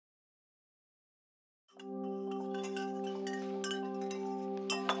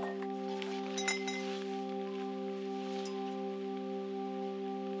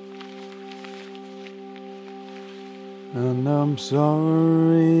And I'm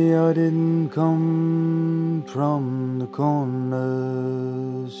sorry I didn't come from the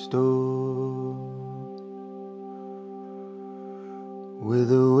corner store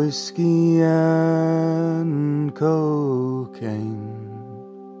with a whiskey and cocaine.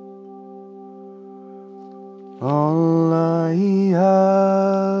 All I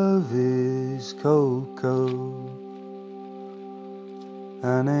have is cocoa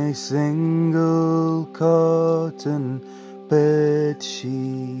and a single cotton bed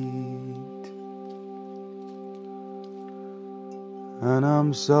sheet. And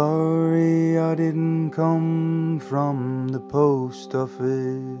I'm sorry I didn't come from the post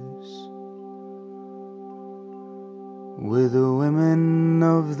office with the women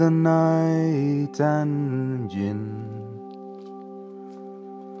of the night and gin.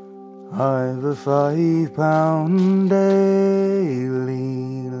 I've a £5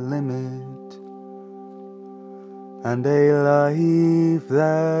 daily limit and a life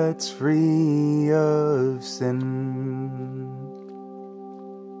that's free of sin.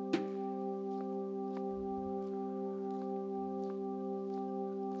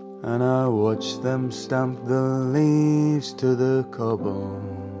 And I watch them stamp the leaves to the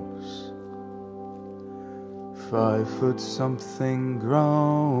cobbles. 5 foot something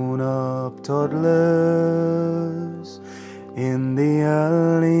grown up toddlers in the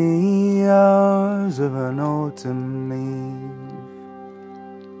early hours of an autumn eve.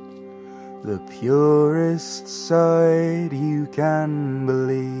 The purest sight you can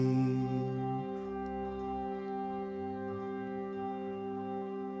believe.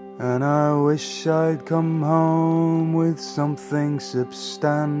 And I wish I'd come home with something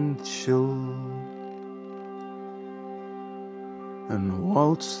substantial and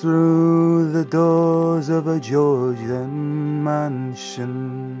waltz through the doors of a Georgian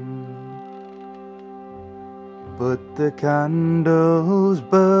mansion. But the candles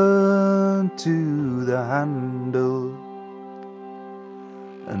burnt to the handle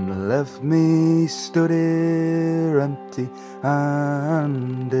and left me stood here empty-handed.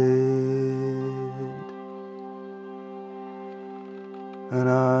 And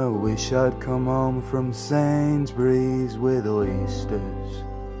I wish I'd come home from Sainsbury's with oysters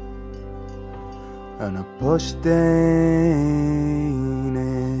and a posh Danish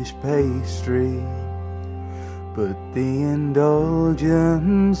pastry, but the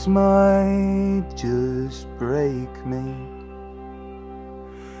indulgence might just break me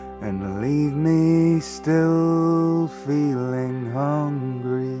and leave me still feeling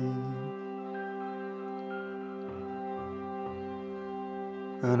hungry.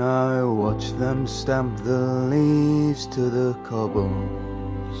 And I watch them stamp the leaves to the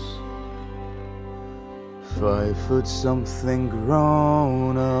cobbles. 5 foot something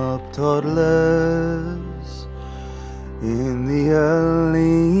grown up toddlers in the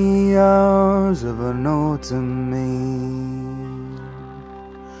early hours of an autumn eve.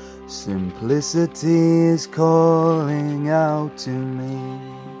 Simplicity is calling out to me,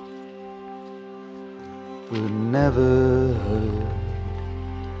 but never heard.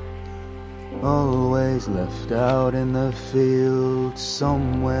 Always left out in the field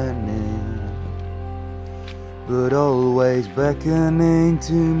somewhere near, but always beckoning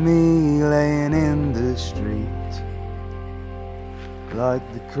to me, laying in the street like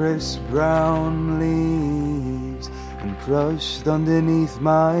the crisp brown leaves and crushed underneath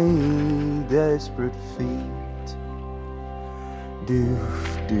my desperate feet.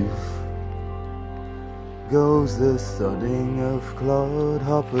 Doof, doof goes the thudding of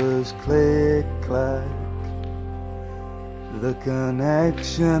clodhoppers, click clack, the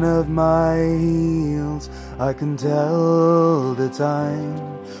connection of my heels. I can tell the time,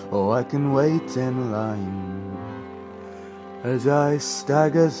 or I can wait in line as I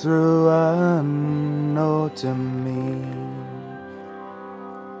stagger through an autumn eve.